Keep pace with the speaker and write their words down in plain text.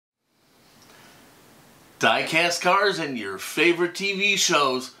Diecast cars and your favorite TV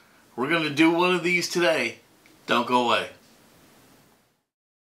shows. We're going to do one of these today. Don't go away.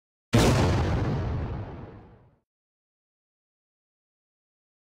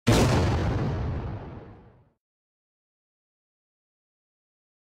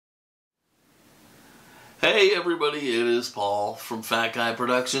 Hey everybody, it is Paul from Fat Guy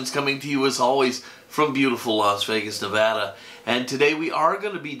Productions, coming to you as always from beautiful Las Vegas, Nevada. And today we are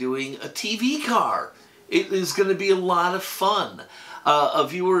going to be doing a TV car. It is going to be a lot of fun. A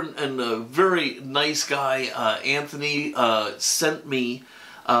viewer and a very nice guy, Anthony, sent me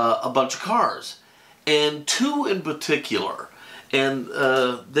a bunch of cars. And two in particular. And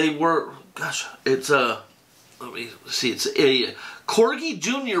they were, gosh, it's a, let me see, it's a Corgi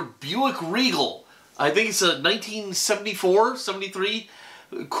Jr. Buick Regal. I think it's a 1974, 73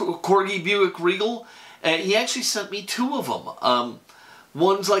 Corgi Buick Regal. And he actually sent me two of them.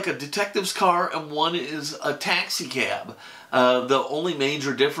 One's like a detective's car and one is a taxi cab. The only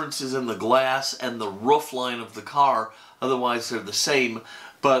major difference is in the glass and the roof line of the car. Otherwise, they're the same.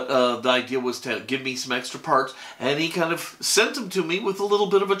 But the idea was to give me some extra parts. And he kind of sent them to me with a little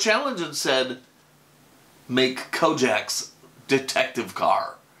bit of a challenge and said, make Kojak's detective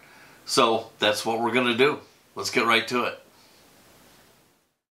car. So that's what we're going to do. Let's get right to it.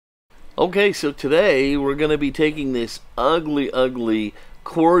 Okay, so today we're going to be taking this ugly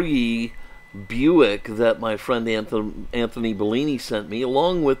Corgi Buick that my friend Anthony Bellini sent me,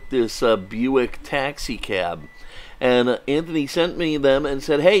 along with this Buick taxi cab. And Anthony sent me them and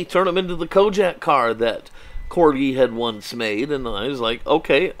said, hey, turn them into the Kojak car that Corgi had once made. And I was like,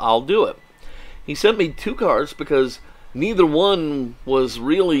 okay, I'll do it. He sent me two cars because neither one was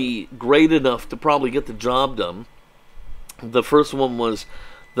really great enough to probably get the job done. The first one was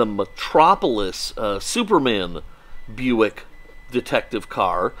the Metropolis Superman Buick detective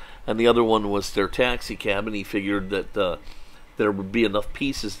car, and the other one was their taxi cab, and he figured that there would be enough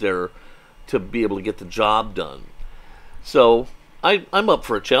pieces there to be able to get the job done. So I'm up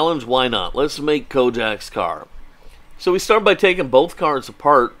for a challenge. Why not? Let's make Kojak's car. So we started by taking both cars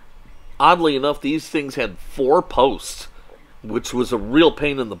apart. Oddly enough, these things had 4 posts, which was a real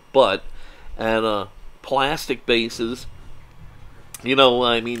pain in the butt, and plastic bases. You know,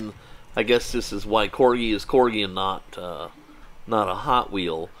 I mean, I guess this is why Corgi is Corgi and not a Hot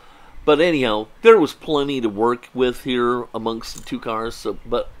Wheel. But anyhow, there was plenty to work with here amongst the two cars. So,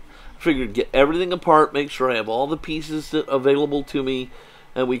 but I figured get everything apart, make sure I have all the pieces available to me,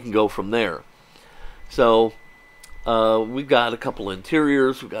 and we can go from there. So we've got a couple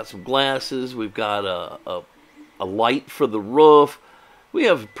interiors, we've got some glasses, we've got a light for the roof. We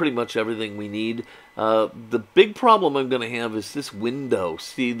have pretty much everything we need. The big problem I'm going to have is this window.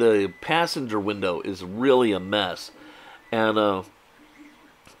 See, the passenger window is really a mess. And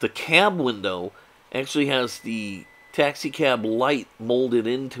the cab window actually has the taxi cab light molded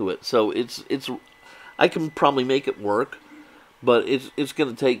into it. So I can probably make it work, but it's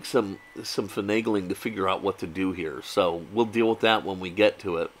going to take some finagling to figure out what to do here. So we'll deal with that when we get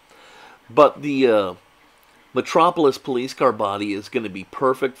to it. But the Metropolis police car body is going to be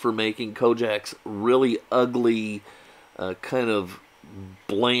perfect for making Kojak's really ugly, kind of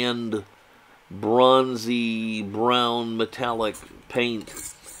bland, bronzy, brown, metallic paint.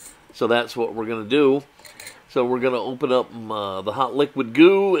 So that's what we're going to do. So we're going to open up the hot liquid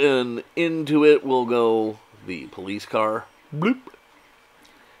goo, and into it will go the police car. Bloop.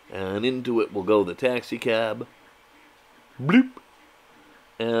 And into it will go the taxi cab. Bloop.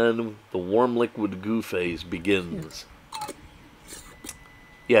 And the warm liquid goo phase begins.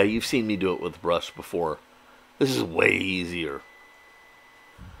 Yeah, you've seen me do it with brush before. This is way easier.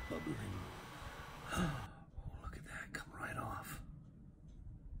 Bubbling. Oh, look at that, come right off.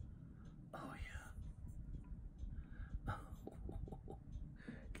 Oh yeah.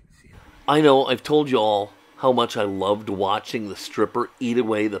 I know, I've told you all how much I loved watching the stripper eat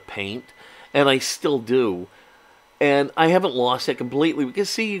away the paint, and I still do. And I haven't lost it completely, because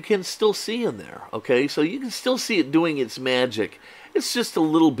see, you can still see in there, okay? So you can still see it doing its magic. It's just a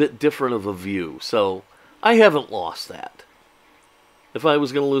little bit different of a view, so I haven't lost that. If I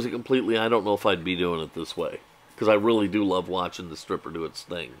was going to lose it completely, I don't know if I'd be doing it this way, because I really do love watching the stripper do its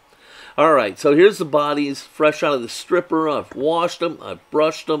thing. Alright, so here's the bodies, fresh out of the stripper. I've washed them, I've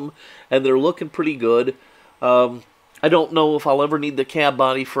brushed them, and they're looking pretty good. I don't know if I'll ever need the cab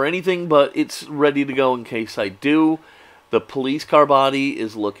body for anything, but it's ready to go in case I do. The police car body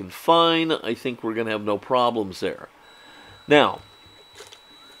is looking fine. I think we're going to have no problems there. Now,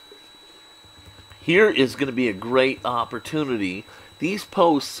 here is going to be a great opportunity. These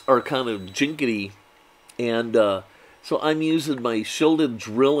posts are kind of jinkety, and so I'm using my shielded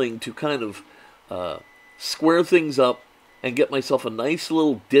drilling to kind of square things up, and get myself a nice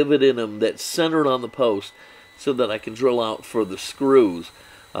little divot in them that's centered on the post so that I can drill out for the screws.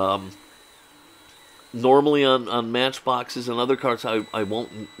 Normally on Matchboxes and other cars, I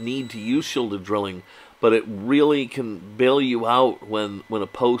won't need to use shielded drilling, but it really can bail you out when a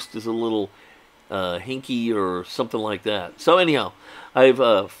post is a little hinky or something like that. So anyhow,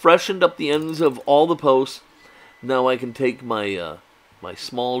 I've freshened up the ends of all the posts. Now I can take my my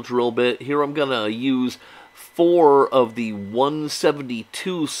small drill bit. Here I'm going to use 4 of the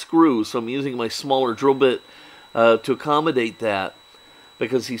 172 screws, so I'm using my smaller drill bit to accommodate that,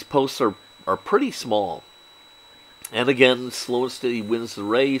 because these posts are pretty small. And again, slow and steady wins the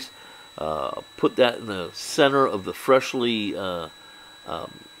race. Put that in the center of the freshly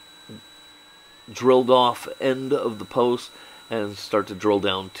drilled off end of the post and start to drill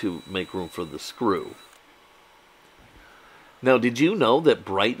down to make room for the screw. Now, did you know that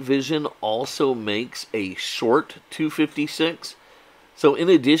Brightvision also makes a short 256? So in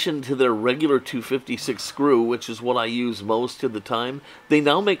addition to their regular 256 screw, which is what I use most of the time, they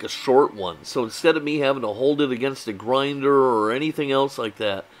now make a short one. So instead of me having to hold it against a grinder or anything else like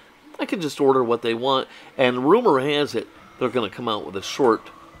that, I can just order what they want. And rumor has it they're going to come out with a short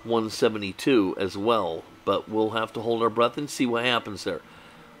 172 as well. But we'll have to hold our breath and see what happens there.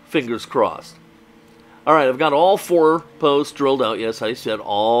 Fingers crossed. Alright, I've got all 4 posts drilled out. Yes, I said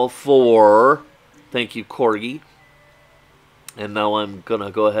all 4. Thank you, Corgi. And now I'm going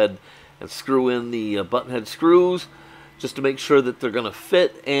to go ahead and screw in the button head screws just to make sure that they're going to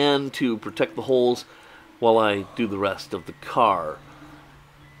fit and to protect the holes while I do the rest of the car.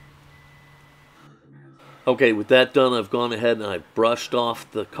 Okay, with that done, I've gone ahead and I've brushed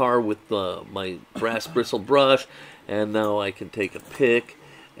off the car with my brass bristle brush, and now I can take a pick,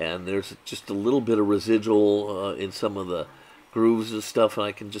 and there's just a little bit of residual in some of the grooves and stuff, and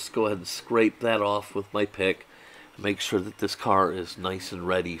I can just go ahead and scrape that off with my pick and make sure that this car is nice and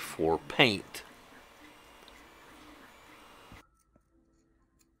ready for paint.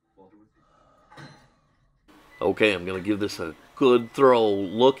 Okay, I'm going to give this a good thorough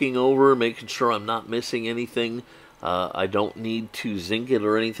looking over, making sure I'm not missing anything. I don't need to zinc it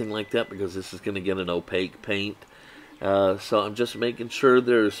or anything like that because this is going to get an opaque paint. So I'm just making sure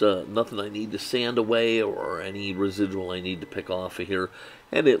there's nothing I need to sand away or any residual I need to pick off of here,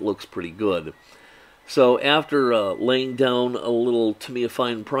 and it looks pretty good. So after laying down a little Tamiya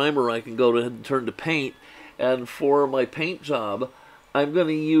Fine primer, I can go ahead and turn to paint, and for my paint job, I'm going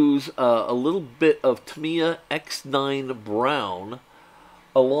to use a little bit of Tamiya X9 Brown,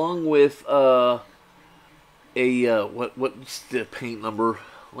 along with what's the paint number?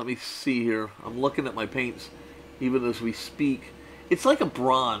 Let me see here. I'm looking at my paints even as we speak. It's like a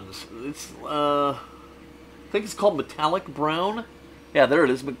bronze. It's I think it's called Metallic Brown. Yeah, there it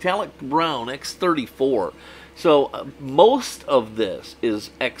is, Metallic Brown X34. So most of this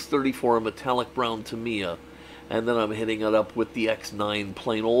is X34 Metallic Brown Tamiya, and then I'm hitting it up with the X9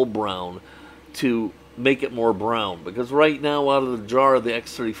 plain old brown to make it more brown, because right now out of the jar the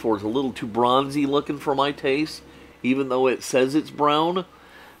X34 is a little too bronzy looking for my taste, even though it says it's brown.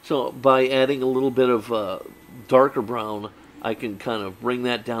 So by adding a little bit of darker brown, I can kind of bring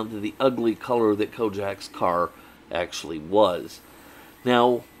that down to the ugly color that Kojak's car actually was.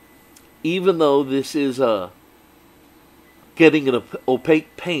 Now, even though this is getting an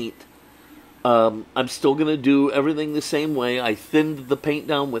opaque paint, I'm still going to do everything the same way. I thinned the paint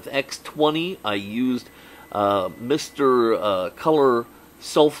down with X20. I used Mr. Color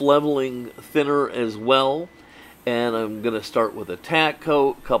self-leveling thinner as well. And I'm going to start with a tack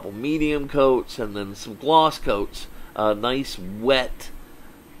coat, a couple medium coats, and then some gloss coats. Nice, wet,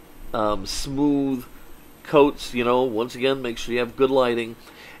 smooth coats, you know. Once again, make sure you have good lighting.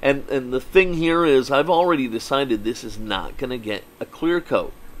 And the thing here is, I've already decided this is not going to get a clear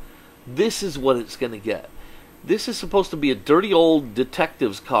coat. This is what it's going to get. This is supposed to be a dirty old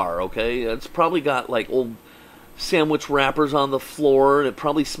detective's car, okay? It's probably got like old sandwich wrappers on the floor, and it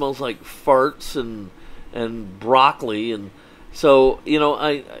probably smells like farts and broccoli, and so, you know,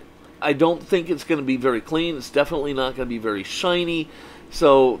 I don't think it's going to be very clean. It's definitely not going to be very shiny.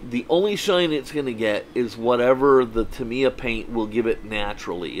 So the only shine it's going to get is whatever the Tamiya paint will give it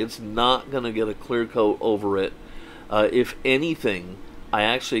naturally. It's not going to get a clear coat over it. If anything, I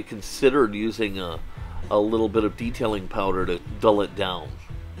actually considered using a little bit of detailing powder to dull it down.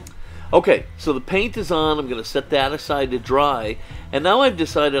 Okay, so the paint is on. I'm going to set that aside to dry. And now I've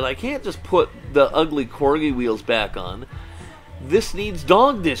decided I can't just put the ugly Corgi wheels back on. This needs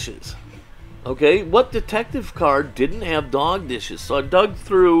dog dishes. Okay, what detective car didn't have dog dishes? So I dug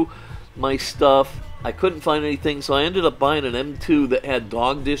through my stuff. I couldn't find anything, so I ended up buying an M2 that had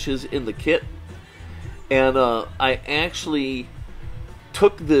dog dishes in the kit. And I actually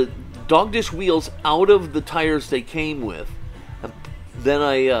took the dog dish wheels out of the tires they came with. And then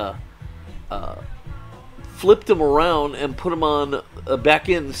I flipped them around and put them on back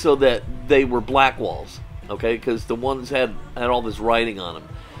in so that they were black walls. Okay, because the ones had all this writing on them.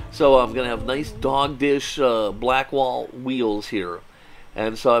 So I'm going to have nice dog dish black wall wheels here.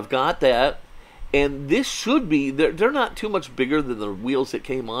 And so I've got that. And this should be, they're not too much bigger than the wheels that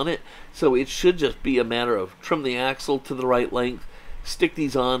came on it. So it should just be a matter of trim the axle to the right length, stick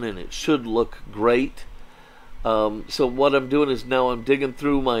these on, and it should look great. So what I'm doing is now I'm digging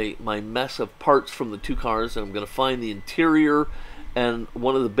through my mess of parts from the two cars, and I'm going to find the interior and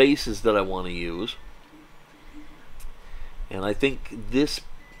one of the bases that I want to use. And I think this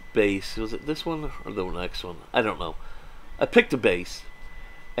base, was it this one or the next one? I don't know. I picked a base,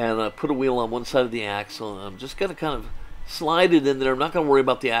 and I put a wheel on one side of the axle, and I'm just going to kind of slide it in there. I'm not going to worry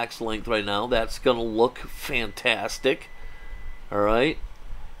about the axle length right now. That's going to look fantastic. All right.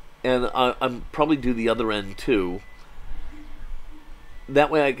 And I'm probably do the other end too.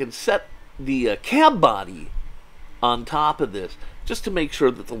 That way I can set the cab body on top of this, just to make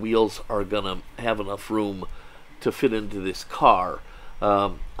sure that the wheels are going to have enough room to fit into this car.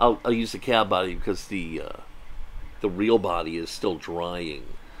 I'll use the cab body because the real body is still drying.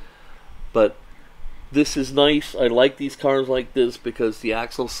 But this is nice. I like these cars like this because the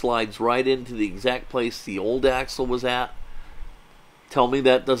axle slides right into the exact place the old axle was at. Tell me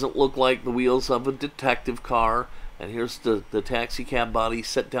that doesn't look like the wheels of a detective car. And here's the taxi cab body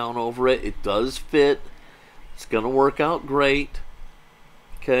set down over it. It does fit. It's going to work out great.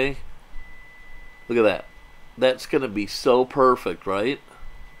 Okay. Look at that. That's going to be so perfect, right?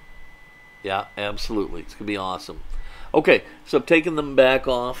 Yeah, absolutely. It's going to be awesome. Okay, so I'm taking them back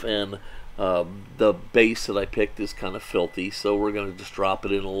off, and the base that I picked is kind of filthy, so we're going to just drop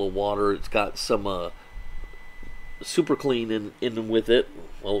it in a little water. It's got some super clean in with it.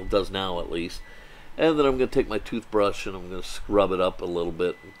 Well, it does now at least. And then I'm going to take my toothbrush and I'm going to scrub it up a little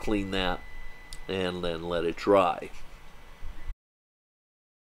bit and clean that, and then let it dry.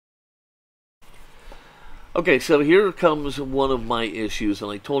 Okay, so here comes one of my issues, and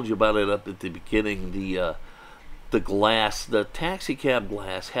I told you about it up at the beginning. The glass, the taxi cab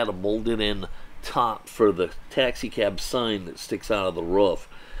glass, had a molded in top for the taxi cab sign that sticks out of the roof.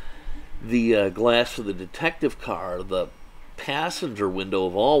 The glass for the detective car, the passenger window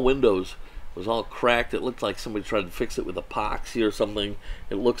of all windows, was all cracked. It looked like somebody tried to fix it with epoxy or something.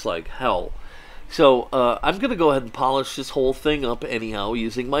 It looks like hell. So I'm going to go ahead and polish this whole thing up anyhow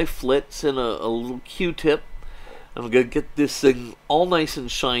using my flits and a little Q-tip. I'm going to get this thing all nice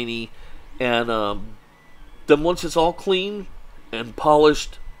and shiny, and then once it's all clean and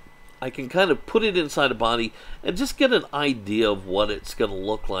polished, I can kind of put it inside a body and just get an idea of what it's going to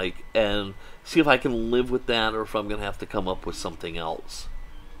look like and see if I can live with that or if I'm going to have to come up with something else.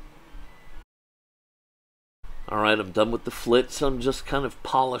 Alright, I'm done with the flits. I'm just kind of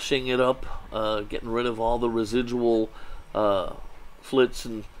polishing it up, getting rid of all the residual flits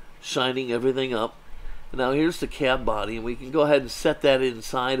and shining everything up. Now here's the cab body, and we can go ahead and set that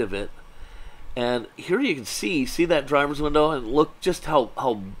inside of it. And here you can see that driver's window, and look just how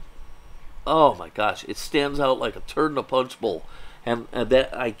oh my gosh, it stands out like a turd in a punch bowl. And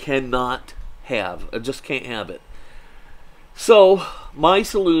that I cannot have. I just can't have it. So, my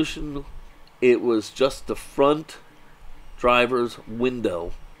solution, it was just the front driver's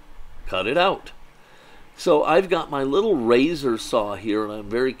window. Cut it out. So I've got my little razor saw here, and I'm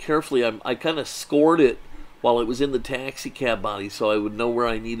very carefully, I kind of scored it while it was in the taxi cab body so I would know where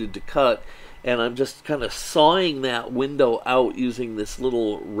I needed to cut. And I'm just kind of sawing that window out using this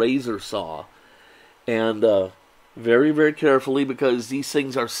little razor saw. And very, very carefully, because these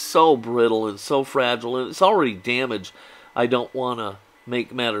things are so brittle and so fragile, and it's already damaged. I don't want to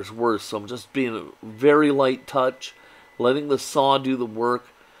make matters worse, so I'm just being a very light touch, letting the saw do the work,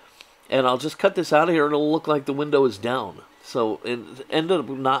 and I'll just cut this out of here and it'll look like the window is down. So it ended up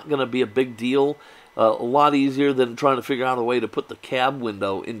not going to be a big deal, a lot easier than trying to figure out a way to put the cab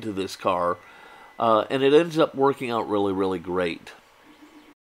window into this car, and it ends up working out really, really great.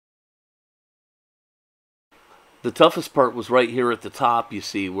 The toughest part was right here at the top, you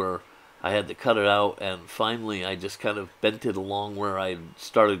see, where I had to cut it out, and finally I just kind of bent it along where I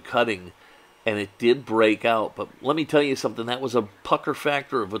started cutting, and it did break out. But let me tell you something, that was a pucker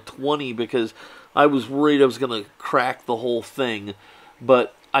factor of a 20, because I was worried I was going to crack the whole thing.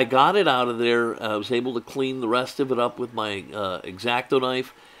 But I got it out of there. I was able to clean the rest of it up with my X-Acto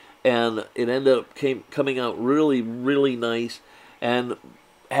knife, and it ended up coming out really, really nice. And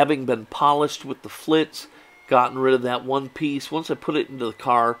having been polished with the flits, gotten rid of that one piece, once I put it into the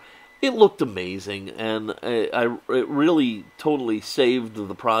car, it looked amazing, and it really totally saved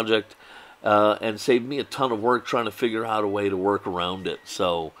the project and saved me a ton of work trying to figure out a way to work around it.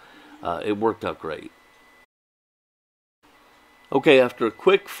 So it worked out great. Okay, after a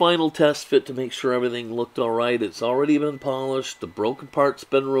quick final test fit to make sure everything looked alright, it's already been polished, the broken part's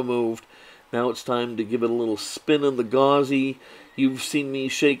been removed. Now it's time to give it a little spin in the gauzy. You've seen me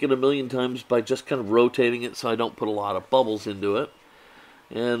shake it a million times by just kind of rotating it so I don't put a lot of bubbles into it.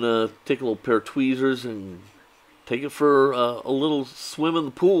 And take a little pair of tweezers and take it for a little swim in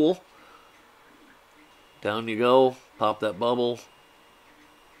the pool. Down you go, pop that bubble.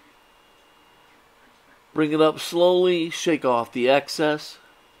 Bring it up slowly, shake off the excess,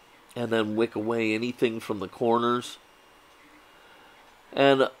 and then wick away anything from the corners.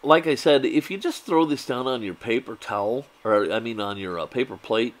 And like I said, if you just throw this down on your paper towel, or I mean on your paper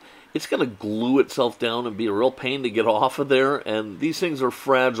plate, it's going to glue itself down and be a real pain to get off of there. And these things are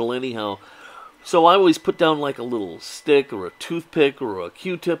fragile anyhow. So I always put down like a little stick or a toothpick or a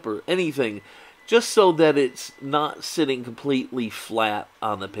Q-tip or anything, just so that it's not sitting completely flat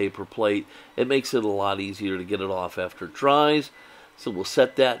on the paper plate. It makes it a lot easier to get it off after it dries. So we'll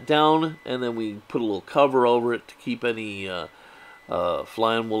set that down, and then we put a little cover over it to keep any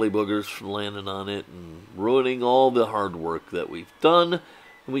flying woolly boogers from landing on it and ruining all the hard work that we've done.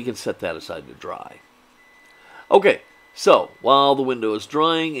 And we can set that aside to dry. Okay, so while the window is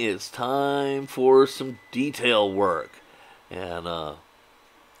drying, it's time for some detail work. And,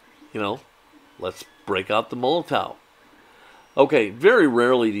 you know, let's break out the Molotow. Okay, very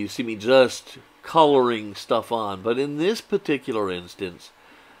rarely do you see me just coloring stuff on, but in this particular instance,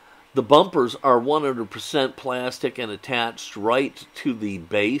 the bumpers are 100% plastic and attached right to the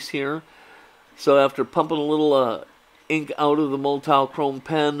base here. So after pumping a little ink out of the Molotow chrome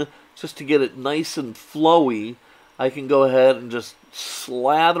pen, just to get it nice and flowy, I can go ahead and just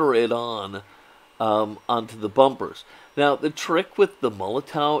slather it on onto the bumpers. Now, the trick with the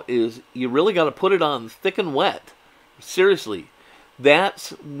Molotow is you really got to put it on thick and wet. Seriously,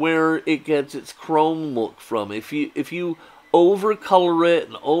 that's where it gets its chrome look from. If you overcolor it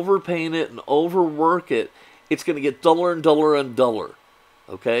and overpaint it and overwork it, it's going to get duller and duller and duller.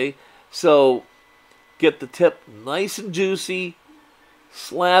 Okay? So, get the tip nice and juicy,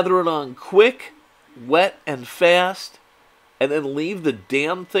 slather it on quick, wet, and fast, and then leave the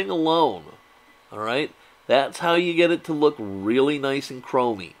damn thing alone. Alright? That's how you get it to look really nice and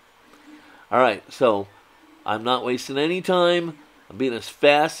chromy. Alright, so I'm not wasting any time. I'm being as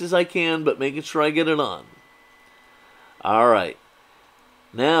fast as I can, but making sure I get it on. Alright.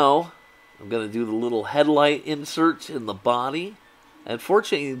 Now, I'm going to do the little headlight inserts in the body. And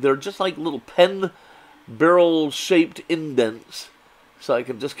fortunately, they're just like little pen barrel-shaped indents. So I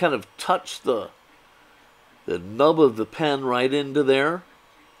can just kind of touch the nub of the pen right into there.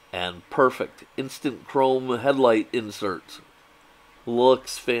 And perfect. Instant chrome headlight inserts.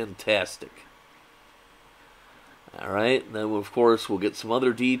 Looks fantastic. Alright, then of course we'll get some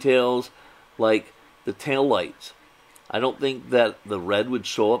other details like the tail lights. I don't think that the red would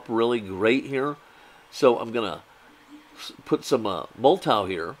show up really great here. So I'm going to put some Molotow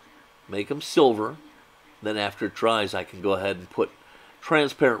here. Make them silver. Then after it dries I can go ahead and put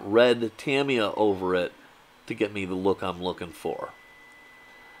transparent red Tamiya over it to get me the look I'm looking for.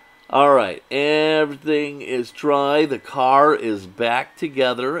 Alright, everything is dry. The car is back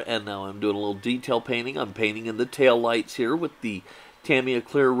together, and now I'm doing a little detail painting. I'm painting in the tail lights here with the Tamiya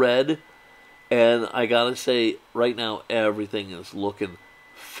Clear Red. And I gotta say, right now, everything is looking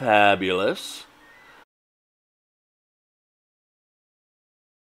fabulous.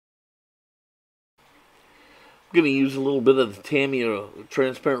 I'm going to use a little bit of the Tamiya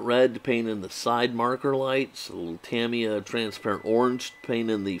Transparent Red to paint in the side marker lights, a little Tamiya Transparent Orange to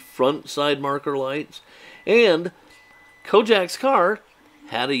paint in the front side marker lights, and Kojak's car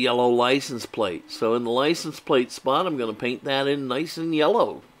had a yellow license plate. So in the license plate spot, I'm going to paint that in nice and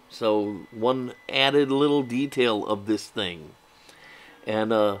yellow. So one added little detail of this thing.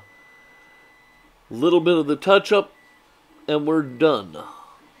 And a little bit of the touch-up, and we're done.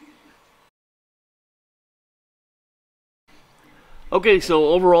 Okay, so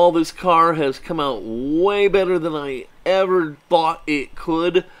overall this car has come out way better than I ever thought it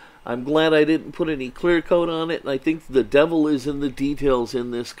could. I'm glad I didn't put any clear coat on it, and I think the devil is in the details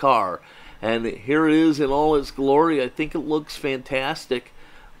in this car. And here it is in all its glory. I think it looks fantastic.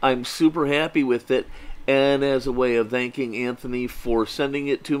 I'm super happy with it. And as a way of thanking Anthony for sending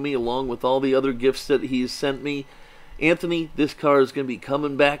it to me, along with all the other gifts that he's sent me, Anthony, this car is going to be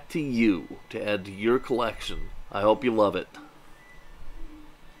coming back to you to add to your collection. I hope you love it.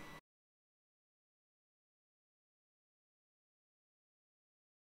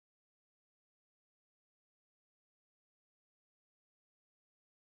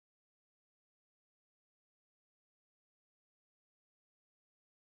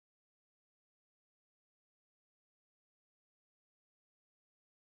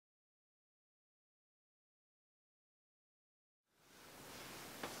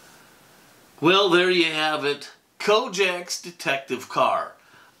 Well, there you have it. Kojak's detective car.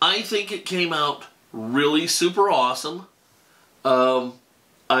 I think it came out really super awesome. I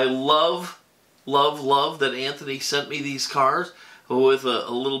love that Anthony sent me these cars with a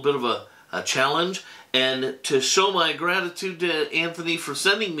little bit of a challenge. And to show my gratitude to Anthony for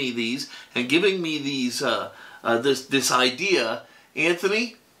sending me these and giving me these this idea,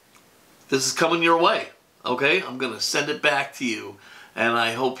 Anthony, this is coming your way. Okay, I'm gonna send it back to you, and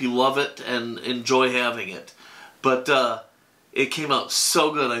I hope you love it and enjoy having it. But it came out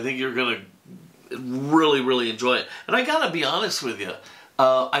so good. I think you're gonna really enjoy it. And I gotta be honest with you,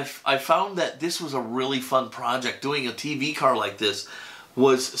 I found that this was a really fun project. Doing a TV car like this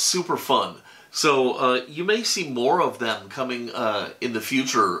was super fun. So you may see more of them coming in the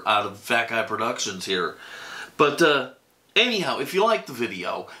future out of Fat Guy Productions here. But anyhow, if you like the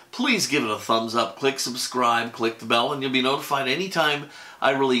video, please give it a thumbs up, click subscribe, click the bell, and you'll be notified anytime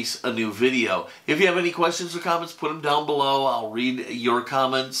I release a new video. If you have any questions or comments, put them down below. I'll read your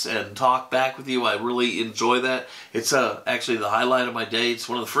comments and talk back with you. I really enjoy that. It's actually the highlight of my day. It's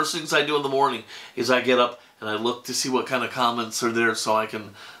one of the first things I do in the morning is I get up and I look to see what kind of comments are there so I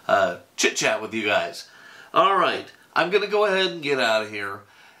can chit-chat with you guys. Alright, I'm going to go ahead and get out of here.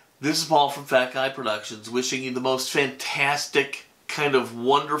 This is Paul from Fat Guy Productions, wishing you the most fantastic, kind of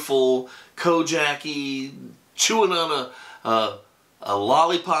wonderful, Kojak-y, chewing on a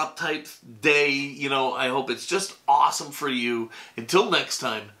lollipop type day. You know, I hope it's just awesome for you. Until next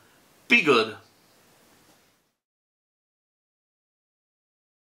time, be good.